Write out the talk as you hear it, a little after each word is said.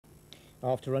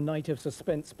After a night of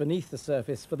suspense beneath the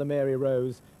surface for the Mary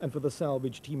Rose and for the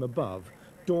salvage team above,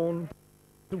 Dawn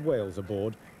took Wales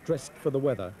aboard, dressed for the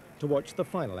weather, to watch the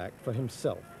final act for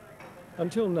himself.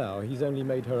 Until now, he's only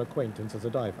made her acquaintance as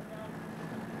a diver.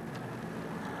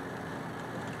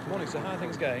 Morning, sir. How are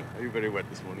things going? Are you very wet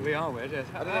this morning? We are wet, yes.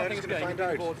 How are things going? Find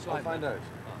out. I'll Slightly. find out.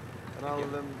 And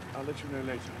I'll let you know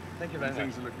later. Thank you very much.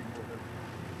 Things are looking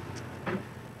good.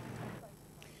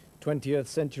 20th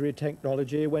century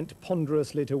technology went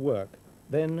ponderously to work.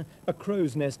 Then a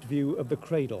crow's nest view of the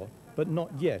cradle, but not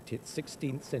yet its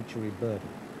 16th century burden.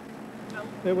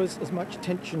 There was as much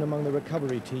tension among the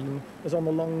recovery team as on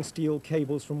the long steel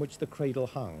cables from which the cradle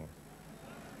hung.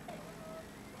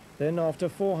 Then, after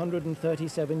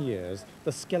 437 years,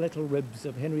 the skeletal ribs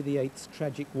of Henry VIII's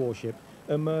tragic warship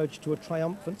emerged to a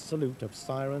triumphant salute of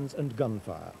sirens and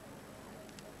gunfire.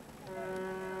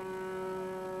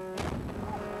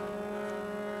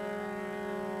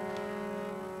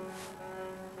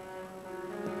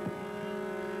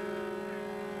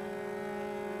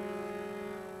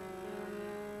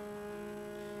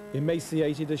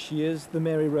 Emaciated as she is, the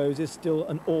Mary Rose is still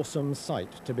an awesome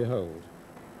sight to behold.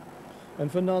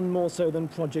 And for none more so than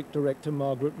project director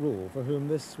Margaret Rule, for whom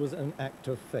this was an act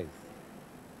of faith.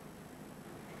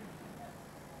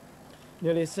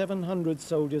 Nearly 700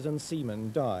 soldiers and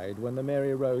seamen died when the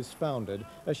Mary Rose foundered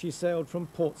as she sailed from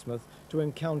Portsmouth to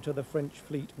encounter the French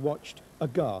fleet watched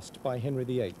aghast by Henry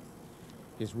VIII.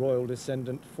 His royal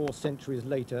descendant 4 centuries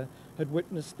later had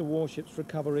witnessed the warship's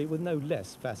recovery with no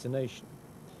less fascination.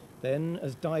 Then,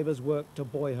 as divers worked to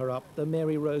buoy her up, the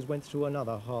Mary Rose went through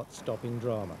another heart-stopping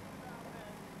drama.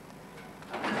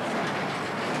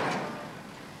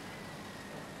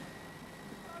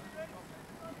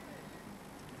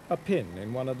 A pin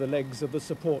in one of the legs of the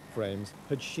support frames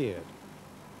had sheared.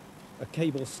 A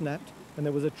cable snapped, and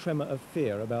there was a tremor of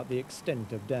fear about the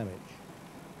extent of damage.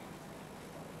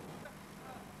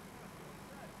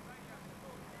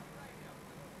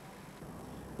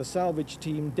 The salvage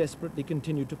team desperately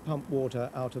continued to pump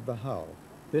water out of the hull.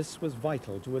 This was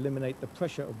vital to eliminate the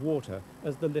pressure of water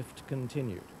as the lift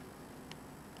continued.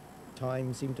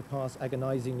 Time seemed to pass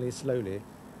agonizingly slowly,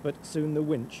 but soon the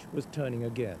winch was turning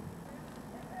again.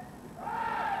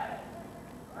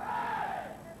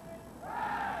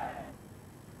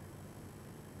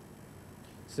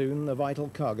 Soon the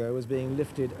vital cargo was being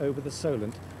lifted over the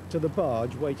Solent to the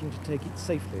barge waiting to take it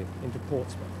safely into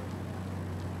Portsmouth.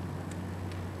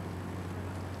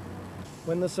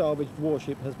 When the salvaged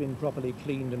warship has been properly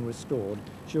cleaned and restored,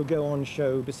 she'll go on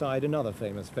show beside another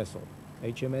famous vessel,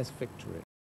 HMS Victory.